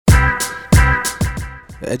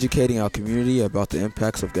educating our community about the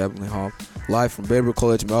impacts of gambling harm. Live from Baybrook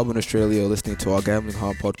College, Melbourne, Australia, listening to our Gambling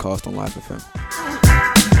Harm podcast on Live FM.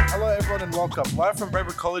 Hello everyone and welcome. Live from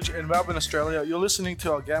Baybrook College in Melbourne, Australia, you're listening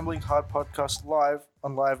to our Gambling Hard podcast live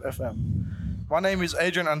on Live FM. My name is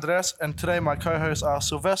Adrian Andres, and today my co-hosts are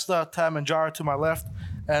Sylvester, Tam and Jara to my left,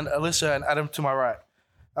 and Alyssa and Adam to my right.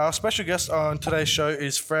 Our special guest on today's show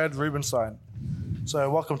is Fred Rubenstein. So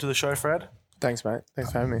welcome to the show, Fred. Thanks, mate.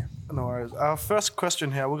 Thanks for having me. No worries. Our first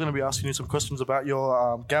question here, we're going to be asking you some questions about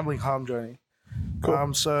your gambling harm journey.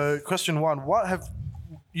 Cool. So question one,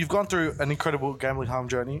 you've gone through an incredible gambling harm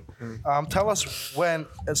journey. Tell us when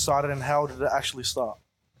it started and how did it actually start?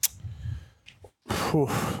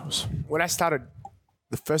 When I started,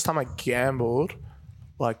 the first time I gambled,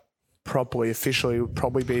 like properly, officially, would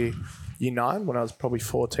probably be year 9 when I was probably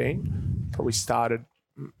 14. Probably started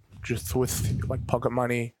just with like pocket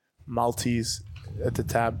money, multis at the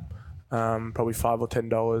tab, probably $5 or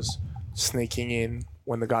 $10, sneaking in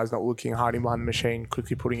when the guy's not looking, hiding behind the machine,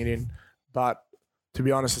 quickly putting it in. But to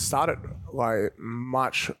be honest, it started like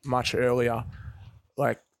much earlier.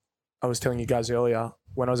 Like I was telling you guys earlier,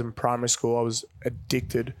 when I was in primary school, I was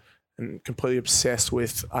addicted and completely obsessed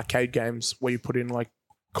with arcade games where you put in like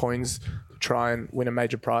coins to try and win a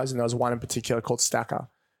major prize. And there was one in particular called Stacker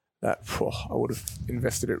that I would have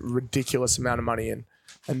invested a ridiculous amount of money in.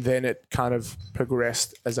 And then it kind of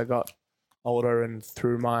progressed as I got older and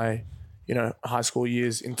through my, high school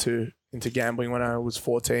years into gambling when I was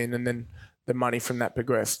 14. And then the money from that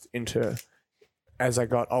progressed into as I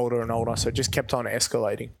got older and older. So it just kept on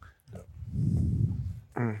escalating.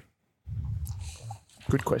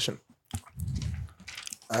 Good question.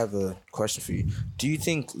 I have a question for you. Do you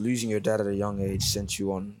think losing your dad at a young age sent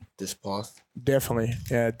you on this path? Definitely.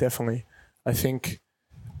 Yeah, definitely. I think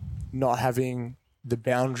not having the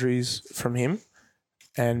boundaries from him,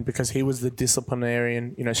 and because he was the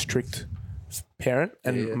disciplinarian, strict parent,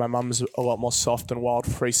 and my mum's a lot more soft and wild,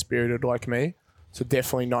 free-spirited like me. So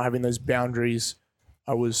definitely not having those boundaries.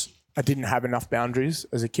 I didn't have enough boundaries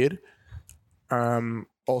as a kid.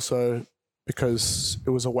 Also because it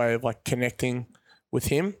was a way of like connecting with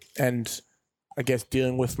him, and I guess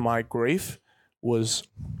dealing with my grief was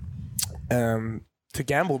to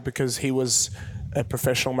gamble, because he was a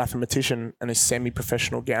professional mathematician and a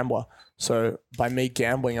semi-professional gambler. So by me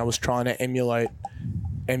gambling, I was trying to emulate,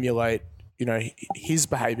 his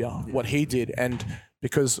behavior, what he did. And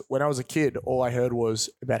because when I was a kid, all I heard was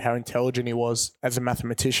about how intelligent he was as a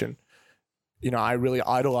mathematician. I really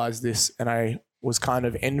idolized this, and I was kind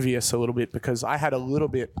of envious a little bit because I had a little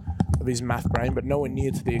bit of his math brain, but nowhere near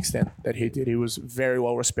to the extent that he did. He was very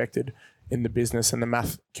well respected in the business and the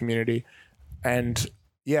math community. And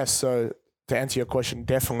yeah, so to answer your question,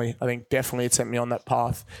 definitely it sent me on that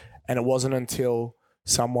path. And it wasn't until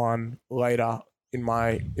someone later in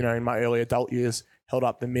my early adult years held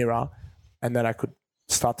up the mirror and that I could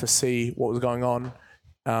start to see what was going on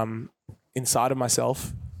inside of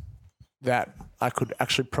myself, that I could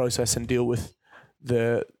actually process and deal with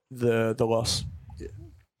the loss.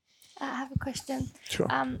 I have a question. Sure.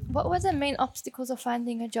 What were the main obstacles of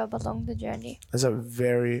finding a job along the journey? That's a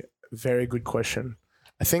very, very good question.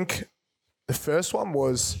 I think the first one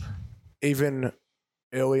was, even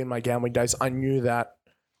early in my gambling days, I knew that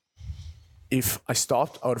if I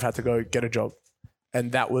stopped, I would have had to go get a job.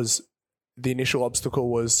 And that was the initial obstacle,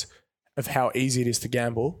 was of how easy it is to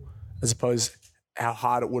gamble, as opposed how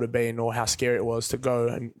hard it would have been or how scary it was to go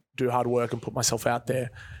and do hard work and put myself out there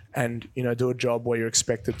and, do a job where you're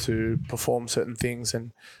expected to perform certain things.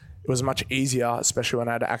 And it was much easier, especially when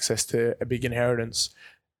I had access to a big inheritance,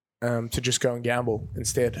 to just go and gamble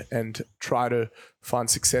instead and try to find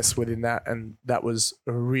success within that. And that was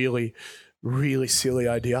a really, really silly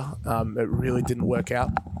idea. It really didn't work out.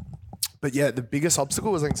 But yeah, the biggest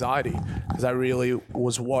obstacle was anxiety, because I really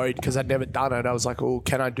was worried because I'd never done it. I was like, oh,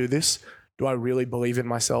 can I do this? Do I really believe in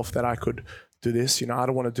myself that I could do this? I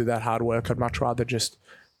don't want to do that hard work. I'd much rather just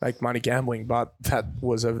make money gambling. But that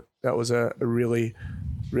was a really,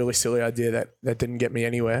 really silly idea that didn't get me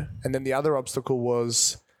anywhere. And then the other obstacle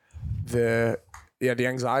was the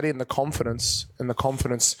anxiety and the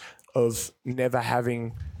confidence of never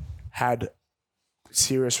having had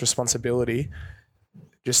serious responsibility.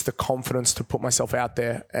 Just the confidence to put myself out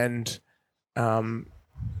there and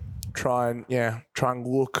try and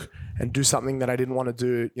look and do something that I didn't want to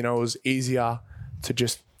do. It was easier to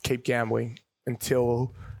just keep gambling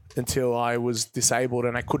until I was disabled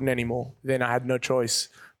and I couldn't anymore. Then I had no choice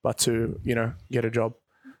but to, get a job.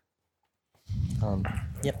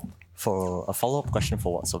 Yep. For a follow-up question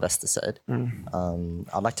for what Sylvester said,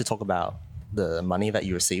 I'd like to talk about the money that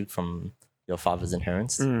you received from your father's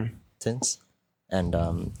inheritance. And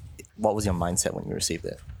what was your mindset when you received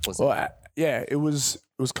it? It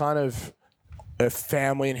was kind of a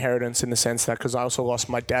family inheritance in the sense that because I also lost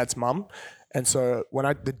my dad's mum, and so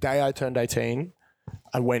the day I turned 18,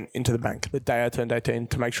 I went into the bank. The day I turned 18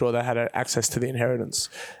 to make sure they had access to the inheritance.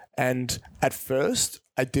 And at first,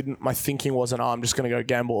 my thinking wasn't, I'm just going to go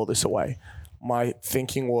gamble all this away. My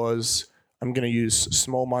thinking was, I'm going to use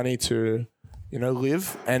small money to,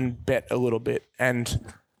 live and bet a little bit.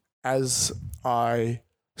 And as I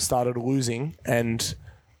started losing and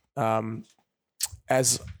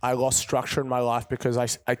as I lost structure in my life because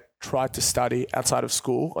I tried to study outside of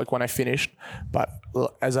school, like when I finished, but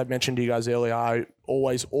as I mentioned to you guys earlier, I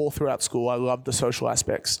always, all throughout school, I loved the social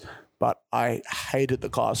aspects, but I hated the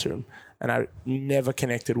classroom and I never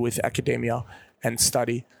connected with academia and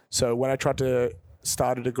study. So when I tried to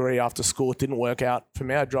start a degree after school, it didn't work out for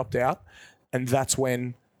me. I dropped out. And that's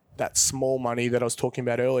when that small money that I was talking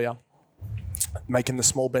about earlier, making the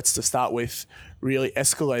small bets to start with, really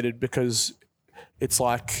escalated because it's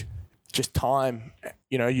like just time.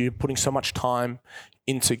 You're putting so much time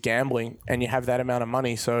into gambling and you have that amount of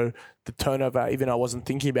money. So the turnover, even though I wasn't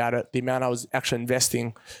thinking about it, the amount I was actually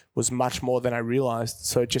investing was much more than I realized.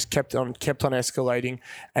 So it just kept on escalating.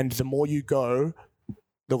 And the more you go,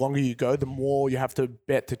 the longer you go, the more you have to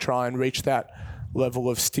bet to try and reach that level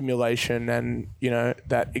of stimulation and,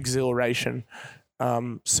 that exhilaration.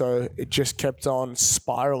 So it just kept on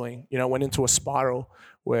spiraling, went into a spiral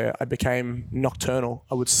where I became nocturnal.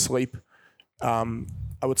 I would sleep during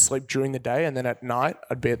the day, and then at night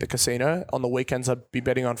I'd be at the casino. On the weekends I'd be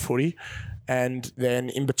betting on footy, and then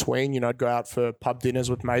in between, I'd go out for pub dinners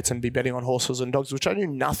with mates and be betting on horses and dogs, which I knew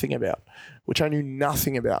nothing about.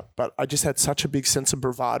 But I just had such a big sense of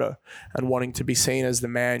bravado and wanting to be seen as the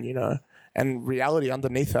man, And reality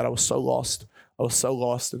underneath that, I was so lost.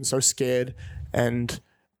 And so scared, and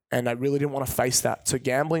I really didn't want to face that. So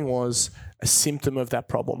gambling was a symptom of that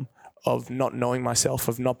problem, of not knowing myself,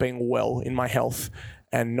 of not being well in my health,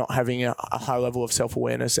 and not having a high level of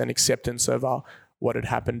self-awareness and acceptance over what had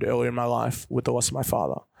happened earlier in my life with the loss of my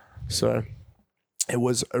father. So it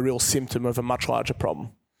was a real symptom of a much larger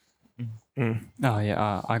problem.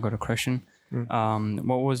 I got a question.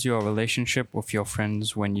 What was your relationship with your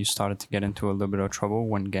friends when you started to get into a little bit of trouble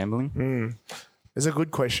when gambling? It's a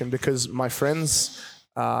good question because my friends,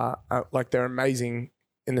 they're amazing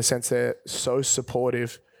in the sense they're so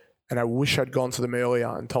supportive, and I wish I'd gone to them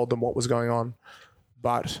earlier and told them what was going on.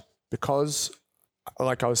 But because,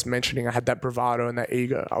 like I was mentioning, I had that bravado and that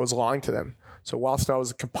ego, I was lying to them. So whilst I was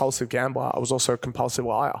a compulsive gambler, I was also a compulsive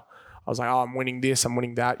liar. I was like, I'm winning this, I'm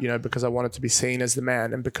winning that, because I wanted to be seen as the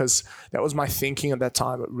man. And because that was my thinking at that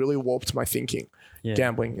time, it really warped my thinking,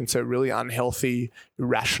 gambling, into a really unhealthy,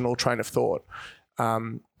 irrational train of thought.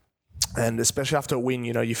 And especially after a win,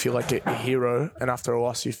 you feel like a hero, and after a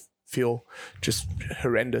loss, you feel just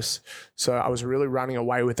horrendous. So I was really running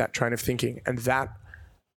away with that train of thinking, and that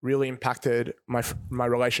really impacted my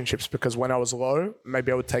relationships, because when I was low,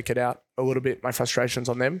 maybe I would take it out a little bit, my frustrations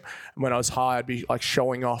on them. And when I was high, I'd be like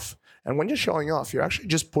showing off. And when you're showing off, you're actually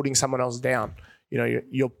just putting someone else down.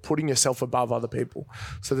 You're putting yourself above other people.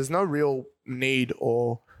 So there's no real need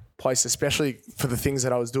or place, especially for the things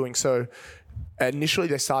that I was doing. So initially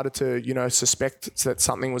they started to, suspect that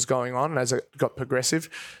something was going on as it got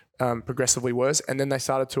progressively worse. And then they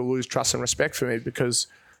started to lose trust and respect for me because,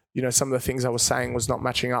 some of the things I was saying was not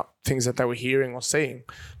matching up things that they were hearing or seeing,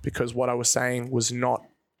 because what I was saying was not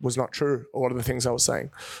true. A lot of the things I was saying.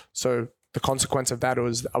 So the consequence of that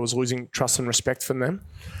was I was losing trust and respect from them.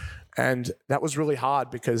 And that was really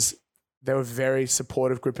hard because they were a very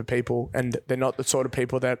supportive group of people, and they're not the sort of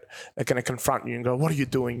people that are going to confront you and go, what are you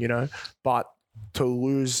doing? But to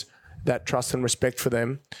lose that trust and respect for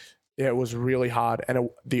them, it was really hard. And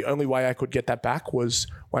the only way I could get that back was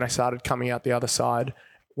when I started coming out the other side,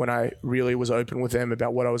 when I really was open with them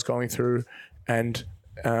about what I was going through and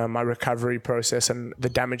my recovery process and the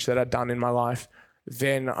damage that I'd done in my life.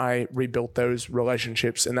 Then I rebuilt those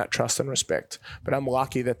relationships and that trust and respect. But I'm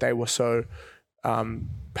lucky that they were so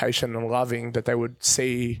patient and loving that they would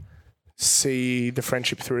see the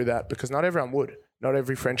friendship through that, because not everyone would. Not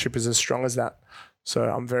every friendship is as strong as that. So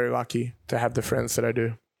I'm very lucky to have the friends that I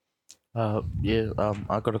do. I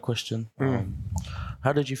got a question.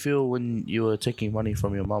 How did you feel when you were taking money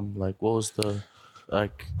from your mum? What was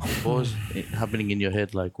happening in your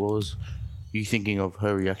head? What was you thinking of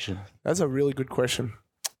her reaction? That's a really good question.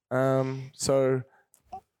 So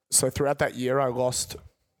throughout that year, I lost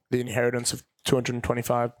the inheritance of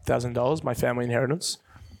 $225,000, my family inheritance.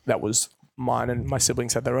 That was mine, and my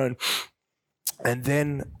siblings had their own. And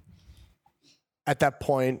then at that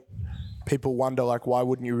point, people wonder, like, why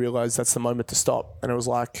wouldn't you realize that's the moment to stop? And it was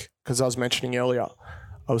like, because I was mentioning earlier,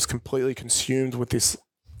 I was completely consumed with this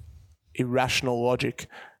irrational logic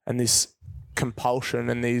and this compulsion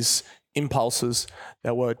and these impulses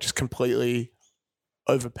that were just completely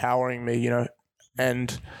overpowering me,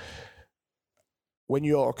 and when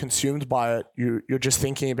you're consumed by it, you're just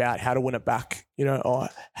thinking about how to win it back, or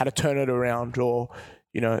how to turn it around, or,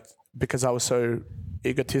 because I was so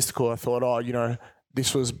egotistical, I thought,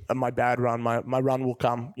 this was my bad run, my run will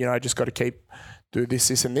come, I just got to do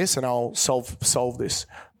this and this, and I'll solve this.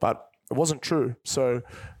 But it wasn't true. So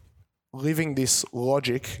living this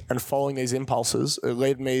logic and following these impulses, it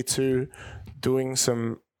led me to doing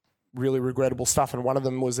some really regrettable stuff. And one of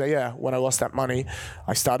them was, when I lost that money,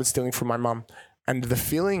 I started stealing from my mum. And the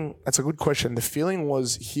feeling, that's a good question. The feeling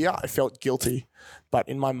was here, I felt guilty. But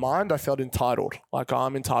in my mind, I felt entitled. Like,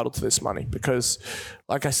 I'm entitled to this money because,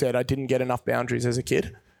 like I said, I didn't get enough boundaries as a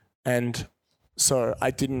kid. And so I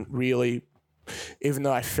didn't really, even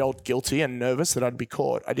though I felt guilty and nervous that I'd be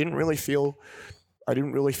caught, I didn't really think,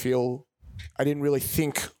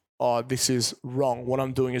 oh, this is wrong. What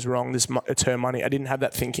I'm doing is wrong. It's her money. I didn't have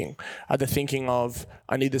that thinking. I had the thinking of,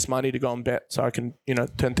 I need this money to go and bet so I can,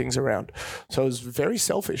 turn things around. So it was very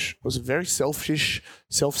selfish. It was very selfish,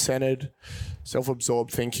 self-centered,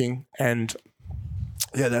 self-absorbed thinking. And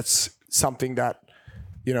yeah, that's something that,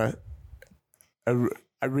 I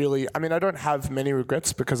don't have many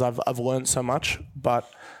regrets because I've learned so much, but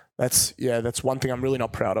that's one thing I'm really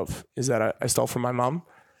not proud of, is that I stole from my mum.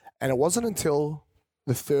 And it wasn't until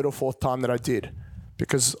the third or fourth time that I did,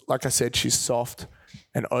 because like I said, she's soft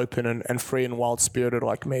and open and free and wild spirited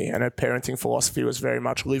like me. And her parenting philosophy was very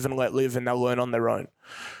much live and let live, and they'll learn on their own.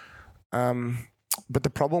 But the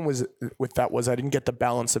problem with that was I didn't get the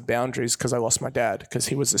balance of boundaries because I lost my dad, because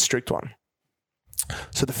he was the strict one.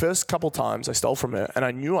 So the first couple times I stole from her, and I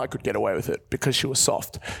knew I could get away with it because she was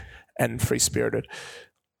soft and free spirited.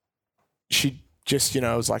 She just,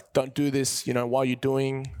 was like, don't do this, why are you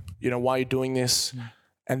doing this?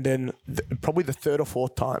 And then probably the third or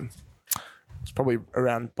fourth time, it's probably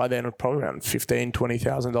around $15,000,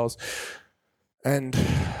 $20,000. And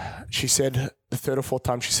she said, the third or fourth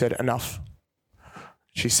time, she said, enough.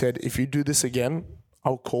 She said, if you do this again,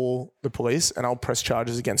 I'll call the police and I'll press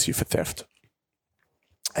charges against you for theft.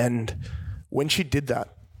 And when she did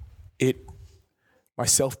that, my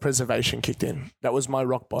self-preservation kicked in. That was my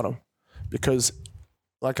rock bottom. Because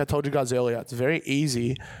like I told you guys earlier, it's very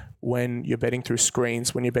easy when you're betting through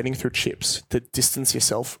screens, when you're betting through chips, to distance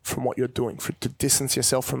yourself from what you're doing, to distance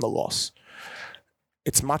yourself from the loss.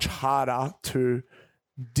 It's much harder to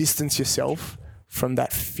distance yourself from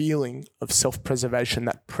that feeling of self-preservation,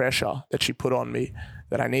 that pressure that she put on me,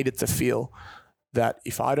 that I needed to feel, that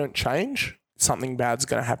if I don't change, something bad's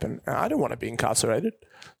going to happen. And I don't want to be incarcerated.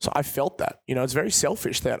 So I felt that, it's very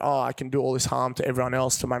selfish that, I can do all this harm to everyone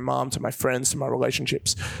else, to my mom, to my friends, to my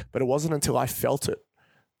relationships. But it wasn't until I felt it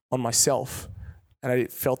on myself and I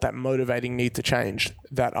felt that motivating need to change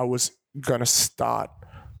that I was going to start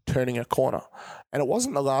turning a corner. And it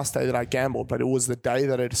wasn't the last day that I gambled, but it was the day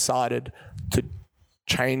that I decided to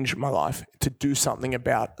change my life, to do something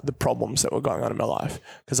about the problems that were going on in my life,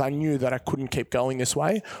 because I knew that I couldn't keep going this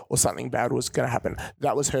way or something bad was going to happen.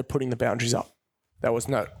 That was her putting the boundaries up. That was,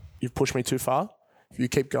 no, you've pushed me too far. If you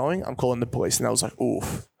keep going, I'm calling the police. And I was like,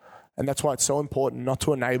 oof. And that's why it's so important not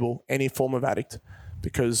to enable any form of addict,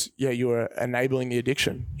 because you are enabling the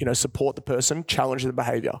addiction. Support the person, challenge the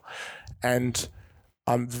behavior. And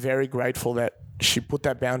I'm very grateful that she put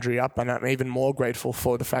that boundary up, and I'm even more grateful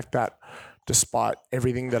for the fact that despite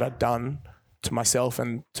everything that I'd done to myself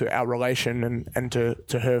and to our relation and to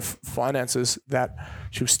her finances, that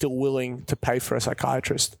she was still willing to pay for a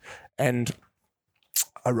psychiatrist. And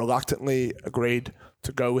I reluctantly agreed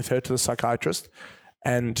to go with her to the psychiatrist.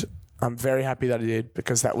 And I'm very happy that I did,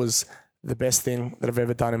 because that was the best thing that I've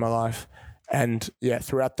ever done in my life. And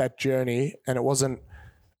throughout that journey, and it wasn't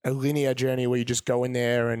a linear journey where you just go in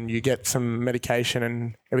there and you get some medication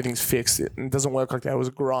and everything's fixed. It doesn't work like that. It was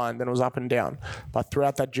a grind and it was up and down. But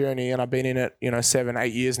throughout that journey, and I've been in it,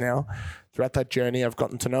 7-8 years now, throughout that journey, I've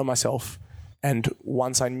gotten to know myself. And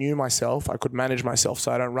once I knew myself, I could manage myself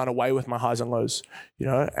so I don't run away with my highs and lows,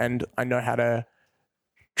 and I know how to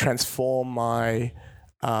transform my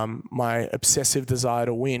my obsessive desire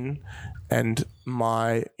to win and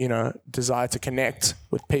my desire to connect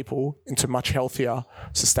with people into much healthier,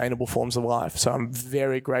 sustainable forms of life. So I'm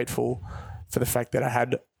very grateful for the fact that I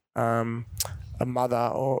had a mother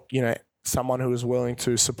or someone who was willing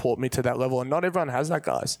to support me to that level. And not everyone has that,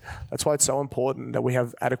 guys. That's why it's so important that we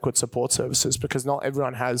have adequate support services, because not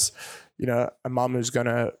everyone has a mum who's going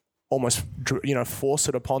to almost, force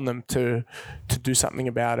it upon them to do something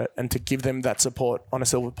about it and to give them that support on a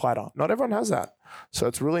silver platter. Not everyone has that. So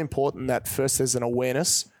it's really important that first there's an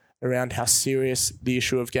awareness around how serious the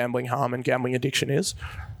issue of gambling harm and gambling addiction is.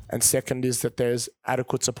 And second is that there's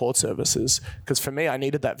adequate support services. Because for me, I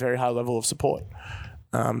needed that very high level of support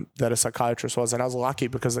that a psychiatrist was. And I was lucky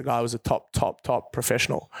because the guy was a top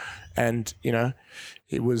professional. And,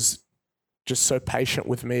 he was just so patient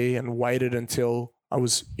with me and waited until I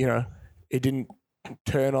was, he didn't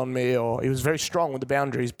turn on me, or he was very strong with the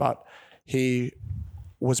boundaries, but he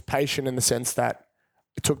was patient in the sense that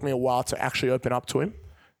it took me a while to actually open up to him,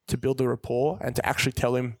 to build the rapport and to actually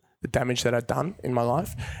tell him the damage that I'd done in my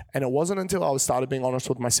life. And it wasn't until I started being honest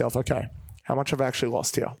with myself, okay, how much have I actually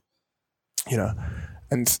lost here?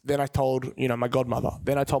 And then I told, my godmother,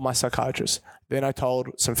 then I told my psychiatrist, then I told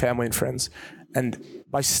some family and friends. And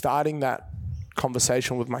by starting that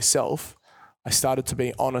conversation with myself, I started to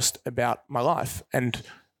be honest about my life and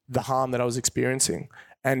the harm that I was experiencing.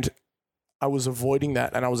 And I was avoiding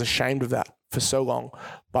that and I was ashamed of that for so long.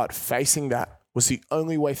 But facing that was the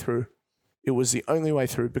only way through. It was the only way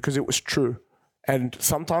through because it was true. And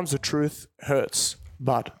sometimes the truth hurts,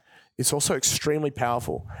 but it's also extremely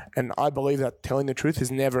powerful. And I believe that telling the truth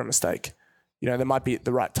is never a mistake. There might be at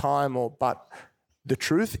the right time, but the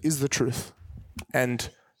truth is the truth. And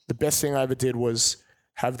the best thing I ever did was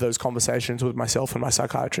have those conversations with myself and my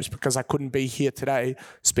psychiatrist, because I couldn't be here today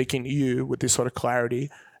speaking to you with this sort of clarity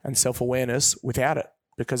and self-awareness without it,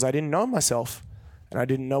 because I didn't know myself and I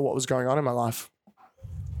didn't know what was going on in my life.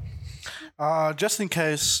 Just in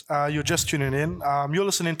case you're just tuning in, you're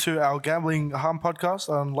listening to our Gambling Harm podcast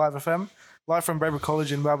on Live FM, live from Braybrook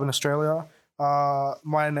College in Melbourne, Australia.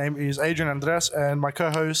 My name is Adrian Andres, and my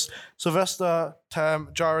co-hosts Sylvester, Tam,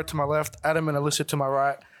 Jara to my left, Adam and Alicia to my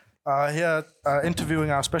right. Here interviewing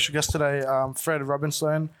our special guest today, Fred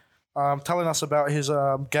Robinson, telling us about his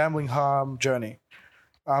gambling harm journey.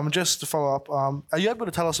 Just to follow up, are you able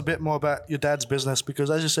to tell us a bit more about your dad's business? Because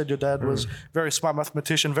as you said, your dad was a very smart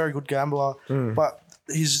mathematician, very good gambler, but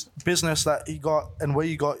his business that he got and where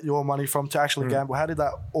you got your money from to actually gamble, how did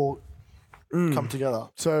that all come together?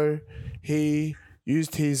 So he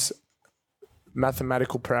used his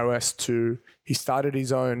mathematical prowess he started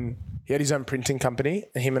he had his own printing company,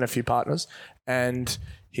 him and a few partners, and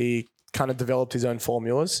he kind of developed his own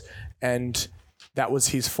formulas, and that was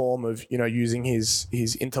his form of, using his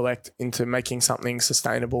intellect into making something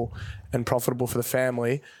sustainable and profitable for the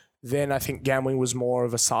family. Then I think gambling was more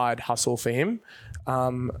of a side hustle for him.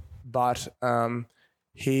 But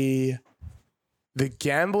the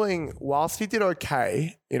gambling, whilst he did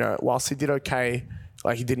okay,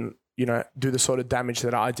 like he didn't, do the sort of damage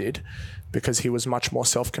that I did, because he was much more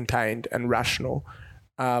self-contained and rational.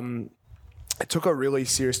 It took a really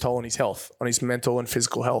serious toll on his health, on his mental and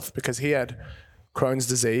physical health, because he had Crohn's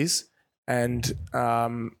disease and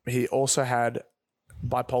he also had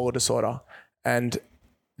bipolar disorder. And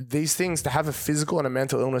these things, to have a physical and a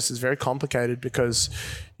mental illness, is very complicated because,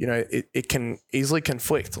 it can easily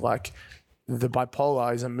conflict. Like the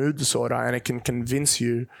bipolar is a mood disorder and it can convince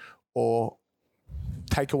you or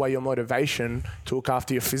take away your motivation to look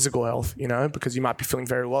after your physical health, because you might be feeling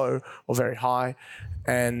very low or very high.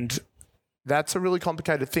 And that's a really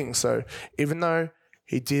complicated thing. So even though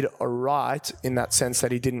he did all right in that sense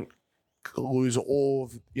that he didn't lose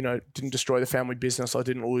didn't destroy the family business, or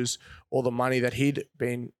didn't lose all the money that he'd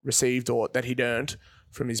been received or that he'd earned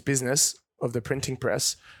from his business of the printing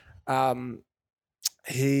press,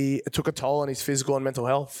 it took a toll on his physical and mental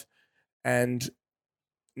health. And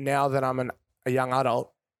now that I'm a young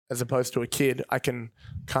adult as opposed to a kid, I can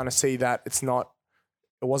kind of see that it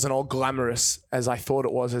wasn't all glamorous as I thought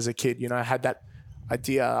it was as a kid. I had that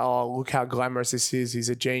idea, oh, look how glamorous this is. He's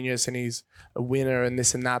a genius and he's a winner and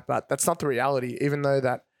this and that. But that's not the reality. Even though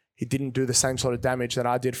that he didn't do the same sort of damage that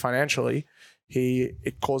I did financially, it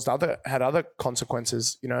had other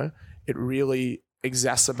consequences. It really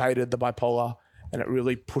exacerbated the bipolar and it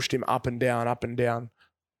really pushed him up and down.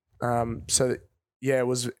 So yeah,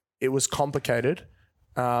 it was complicated.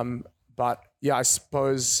 But yeah, I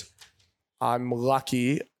suppose I'm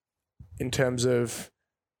lucky in terms of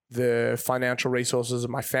the financial resources of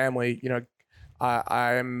my family.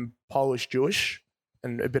 I am Polish Jewish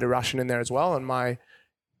and a bit of Russian in there as well. And my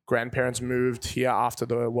grandparents moved here after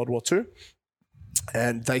the World War II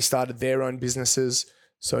and they started their own businesses.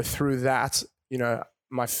 So through that,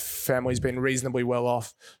 my family's been reasonably well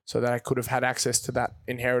off so that I could have had access to that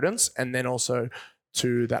inheritance and then also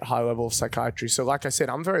to that high level of psychiatry. So like I said,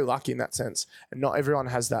 I'm very lucky in that sense. And not everyone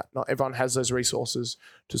has that. Not everyone has those resources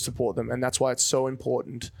to support them. And that's why it's so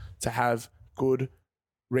important to have good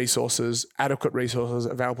resources, adequate resources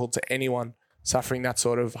available to anyone suffering that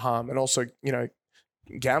sort of harm. And also,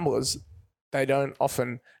 gamblers, they don't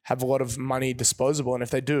often have a lot of money disposable. And if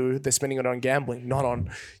they do, they're spending it on gambling, not on,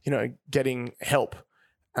 getting help.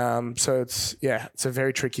 So it's a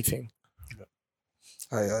very tricky thing.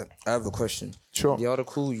 I have a question. Sure. The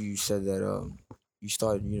article, you said that you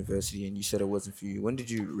started university and you said it wasn't for you. When did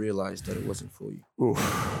you realize that it wasn't for you? Oof.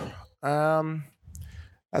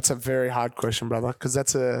 That's a very hard question, brother, because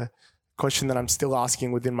that's a question that I'm still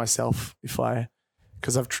asking within myself.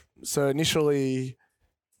 So initially,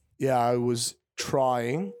 I was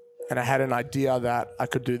trying and I had an idea that I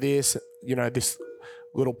could do this, this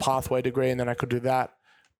little pathway degree, and then I could do that.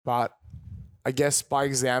 But I guess by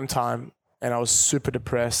exam time, and I was super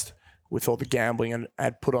depressed with all the gambling and I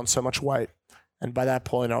had put on so much weight. And by that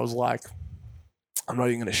point, I was like, I'm not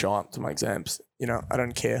even going to show up to my exams. I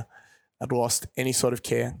don't care. I'd lost any sort of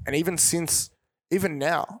care. And even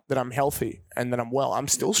now that I'm healthy and that I'm well, I'm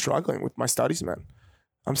still struggling with my studies, man.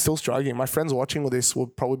 I'm still struggling. My friends watching with this will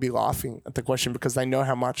probably be laughing at the question because they know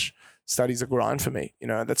how much studies are grind for me.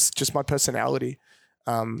 That's just my personality.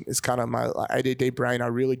 It's kind of my ADD brain. I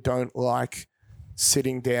really don't like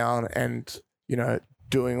sitting down and,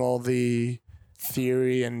 doing all the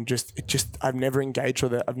theory and I've never engaged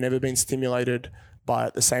with it. I've never been stimulated by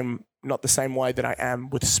it not the same way that I am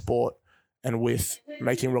with sport and with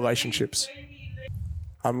making relationships.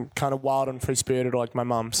 I'm kind of wild and free-spirited like my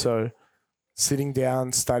mum. So sitting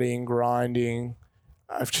down, studying, grinding,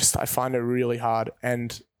 I find it really hard.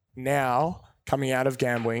 And now coming out of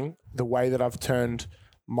gambling, the way that I've turned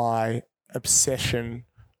my obsession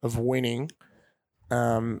of winning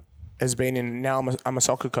has been in, now I'm a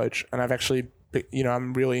soccer coach and I've actually,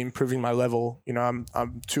 I'm really improving my level. I'm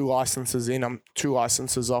 2 licenses in, I'm 2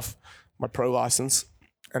 licenses off my pro license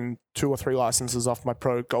and 2 or 3 licenses off my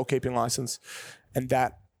pro goalkeeping license. And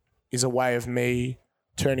that is a way of me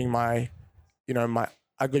turning my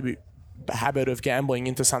ugly habit of gambling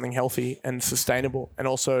into something healthy and sustainable. And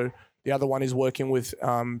also the other one is working with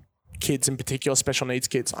kids, in particular special needs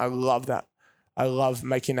kids. I love that. I love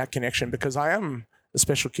making that connection because I am a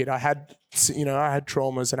special kid. I had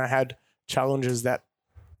traumas and I had challenges that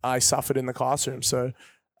I suffered in the classroom. So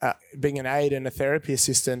being an aide and a therapy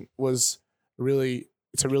assistant it's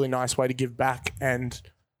a really nice way to give back and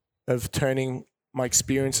of turning my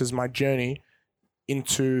experiences, my journey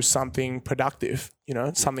into something productive,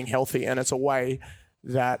 something healthy. And it's a way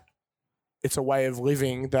of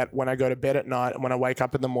living that when I go to bed at night and when I wake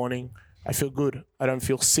up in the morning, I feel good. I don't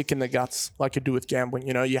feel sick in the guts like you do with gambling.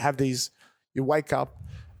 You wake up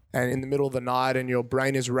and in the middle of the night and your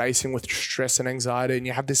brain is racing with stress and anxiety and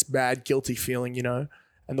you have this bad, guilty feeling,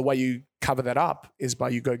 and the way you cover that up is by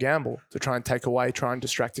you go gamble to try and try and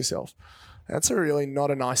distract yourself. That's a really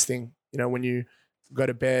not a nice thing, when you go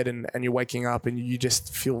to bed and you're waking up and you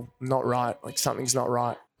just feel not right, like something's not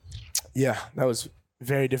right. Yeah, that was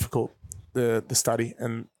very difficult, the study,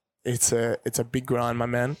 and it's a big grind, my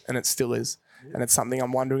man, and it still is. And it's something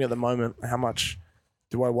I'm wondering at the moment, how much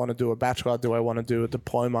do I want to do a bachelor? Do I want to do a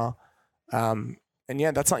diploma? And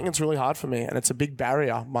that's something that's really hard for me. And it's a big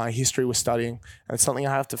barrier, my history with studying. And it's something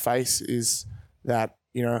I have to face is that,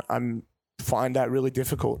 I find that really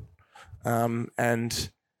difficult.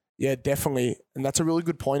 Definitely. And that's a really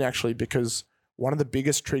good point, actually, because one of the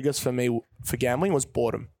biggest triggers for me for gambling was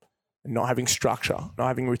boredom. Not having structure, not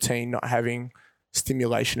having routine, not having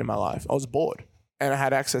stimulation in my life. I was bored. And I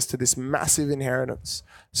had access to this massive inheritance.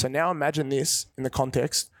 So now imagine this in the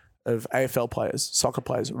context of AFL players, soccer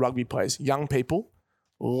players, rugby players, young people,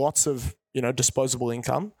 lots of, disposable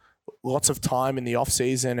income, lots of time in the off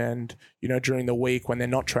season and, during the week when they're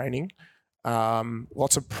not training,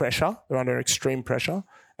 lots of pressure. They're under extreme pressure.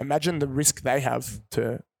 Imagine the risk they have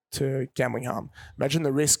to gambling harm. Imagine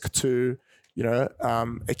the risk to,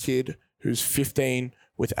 a kid who's 15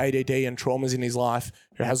 with ADD and traumas in his life,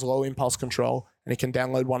 who has low impulse control, and he can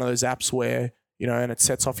download one of those apps where, and it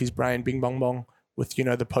sets off his brain, bing, bong, bong, with, the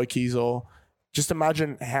pokies, or just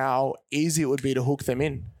imagine how easy it would be to hook them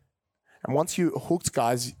in. And once you hooked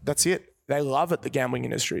guys, that's it. They love it, the gambling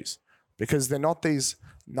industries, because they're not these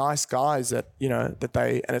nice guys that,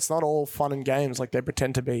 and it's not all fun and games like they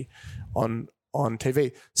pretend to be on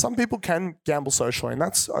TV. Some people can gamble socially, and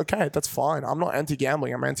that's okay. That's fine. I'm not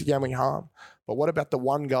anti-gambling. I'm anti-gambling harm. But what about the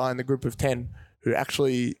one guy in the group of 10 who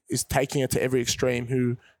actually is taking it to every extreme,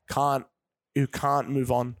 who can't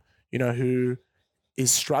move on, who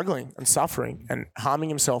is struggling and suffering and harming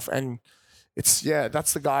himself? And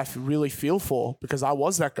that's the guy I really feel for, because I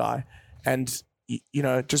was that guy. And,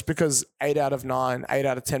 just because 8 out of 9, 8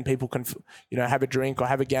 out of 10 people can, have a drink or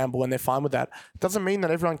have a gamble and they're fine with that, doesn't mean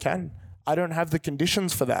that everyone can. I don't have the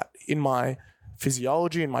conditions for that in my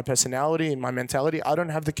physiology, in my personality, in my mentality. I don't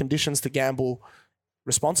have the conditions to gamble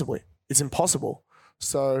responsibly. It's impossible.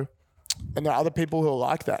 So, and there are other people who are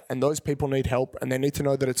like that, and those people need help, and they need to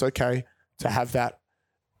know that it's okay to have that.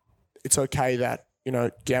 It's okay that,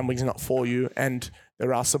 gambling's not for you, and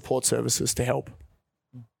there are support services to help.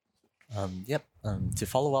 Yep. To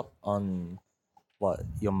follow up on what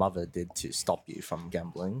your mother did to stop you from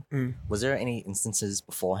gambling, was there any instances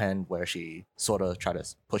beforehand where she sort of tried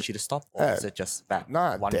to push you to stop, or was it just that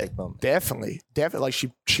one big moment? Definitely. Like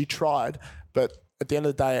she tried, but at the end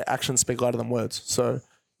of the day, actions speak louder than words. So,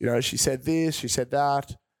 she said this, she said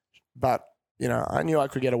that, but, I knew I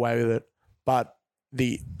could get away with it. But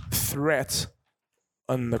the threat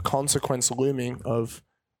and the consequence looming of,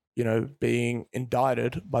 being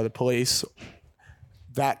indicted by the police,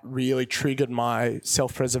 that really triggered my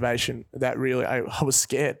self-preservation. That really, I was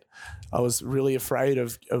scared. I was really afraid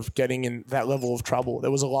of getting in that level of trouble.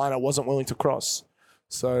 There was a line I wasn't willing to cross.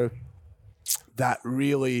 So that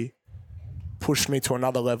really pushed me to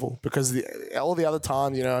another level, because all the other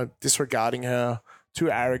times, disregarding her,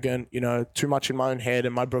 too arrogant, too much in my own head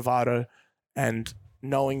and my bravado, and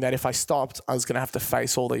knowing that if I stopped, I was going to have to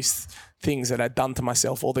face all these things that I'd done to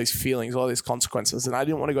myself, all these feelings, all these consequences, and I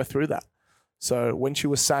didn't want to go through that. So when she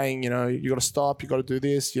was saying, you got to stop, you got to do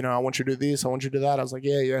this, I want you to do this, I want you to do that, I was like,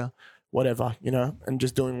 yeah, whatever, and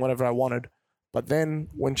just doing whatever I wanted. But then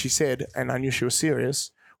when she said, and I knew she was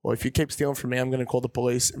serious, well, if you keep stealing from me, I'm going to call the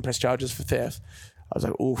police and press charges for theft. I was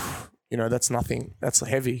like, oof, that's nothing. That's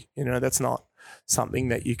heavy. That's not something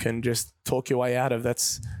that you can just talk your way out of.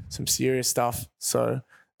 That's some serious stuff. So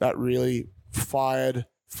that really fired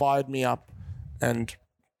me up. And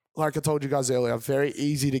like I told you guys earlier, very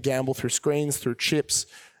easy to gamble through screens, through chips,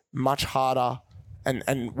 much harder.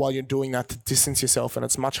 And while you're doing that, to distance yourself. And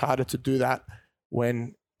it's much harder to do that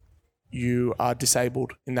when you are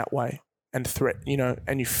disabled in that way. And threat,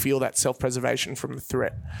 and you feel that self-preservation from the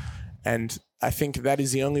threat. And I think that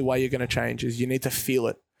is the only way you're going to change, is you need to feel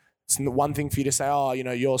it. It's one thing for you to say, oh, you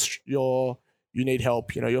need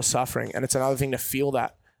help, you're suffering. And it's another thing to feel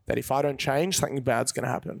that if I don't change, something bad's going to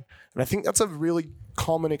happen. And I think that's a really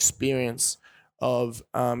common experience of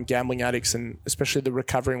gambling addicts, and especially the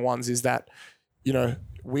recovering ones, is that,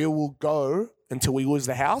 we will go until we lose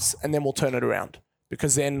the house, and then we'll turn it around,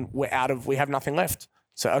 because then we have nothing left.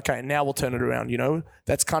 So, okay, now we'll turn it around,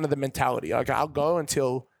 That's kind of the mentality. Like, I'll go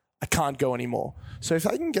until I can't go anymore. So if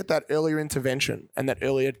I can get that earlier intervention and that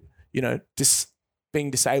earlier,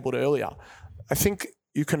 being disabled earlier, I think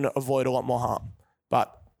you can avoid a lot more harm.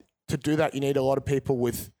 But to do that, you need a lot of people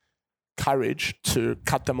with courage to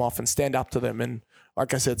cut them off and stand up to them. And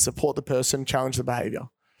like I said, support the person, challenge the behavior.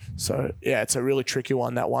 So, yeah, it's a really tricky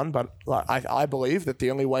one, that one. But I believe that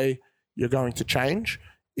the only way you're going to change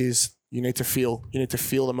is you need to feel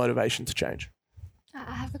the motivation to change.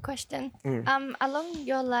 I have a question. Along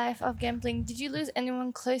your life of gambling, did you lose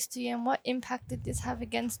anyone close to you, and what impact did this have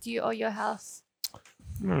against you or your health?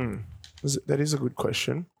 That is a good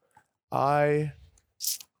question. I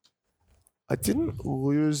didn't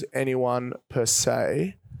lose anyone per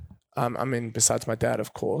se. Besides my dad,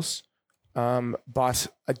 of course. But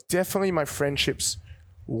definitely my friendships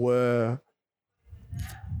it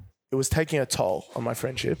was taking a toll on my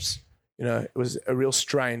friendships. It was a real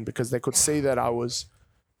strain, because they could see that I was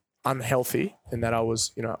unhealthy and that I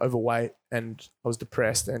was, overweight, and I was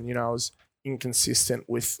depressed, and, I was inconsistent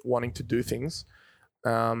with wanting to do things.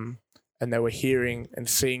 And they were hearing and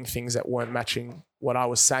seeing things that weren't matching what I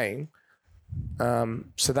was saying.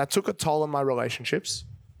 So that took a toll on my relationships,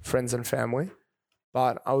 friends and family.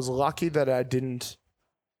 But I was lucky that I didn't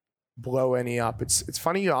blow any up. It's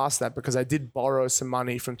funny you ask that, because I did borrow some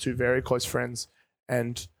money from two very close friends,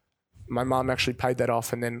 and my mum actually paid that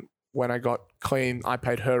off. And then when I got clean, I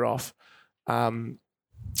paid her off.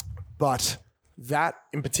 But that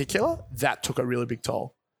in particular, that took a really big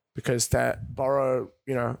toll, because to borrow,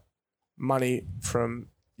 money from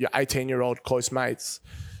your 18-year-old close mates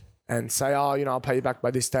and say, oh, I'll pay you back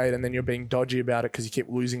by this date, and then you're being dodgy about it because you keep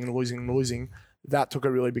losing and losing and losing, that took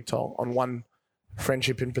a really big toll on one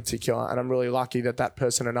friendship in particular. And I'm really lucky that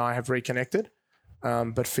person and I have reconnected.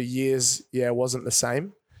 But for years, it wasn't the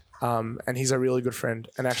same. And he's a really good friend,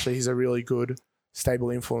 and actually he's a really good,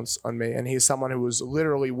 stable influence on me. And he's someone who was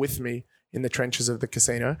literally with me in the trenches of the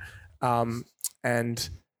casino. And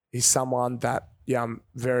he's someone that, I'm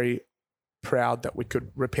very proud that we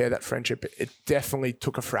could repair that friendship. It definitely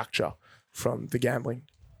took a fracture from the gambling.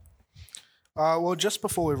 Well, just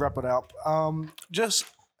before we wrap it up, just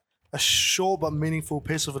a short but meaningful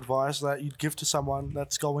piece of advice that you'd give to someone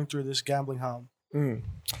that's going through this gambling harm.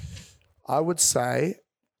 I would say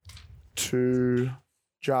to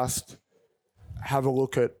just have a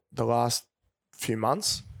look at the last few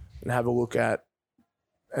months and have a look at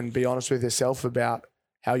and be honest with yourself about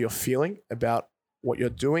how you're feeling, about what you're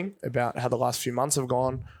doing, about how the last few months have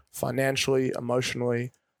gone financially,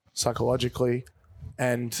 emotionally, psychologically,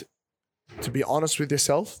 and to be honest with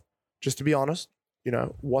yourself, just to be honest,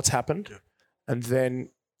 what's happened. And then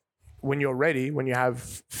when you're ready, when you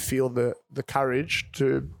feel the courage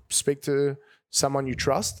to speak to someone you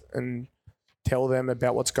trust and tell them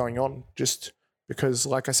about what's going on, just because,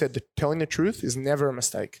 like I said, telling the truth is never a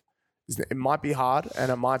mistake. It might be hard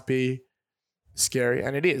and it might be scary,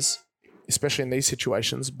 and it is, especially in these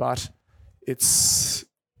situations, but it's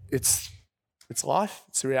life,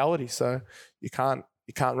 it's a reality. So you can't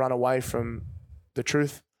run away from the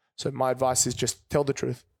truth. So my advice is just tell the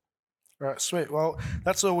truth. Right, sweet. Well,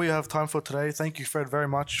 that's all we have time for today. Thank you, Fred, very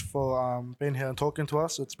much for being here and talking to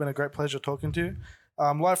us. It's been a great pleasure talking to you.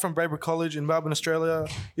 Live from Braybrook College in Melbourne, Australia,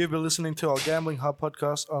 you've been listening to our Gambling Hub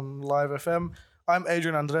podcast on Live FM. I'm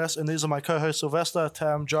Adrian Andres, and these are my co-hosts Sylvester,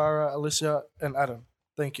 Tam, Jara, Alicia, and Adam.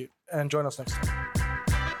 Thank you, and join us next time.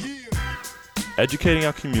 Educating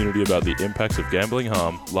our community about the impacts of gambling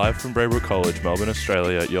harm, live from Braybrook College, Melbourne,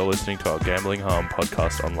 Australia, you're listening to our Gambling Harm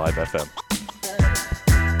podcast on Live FM.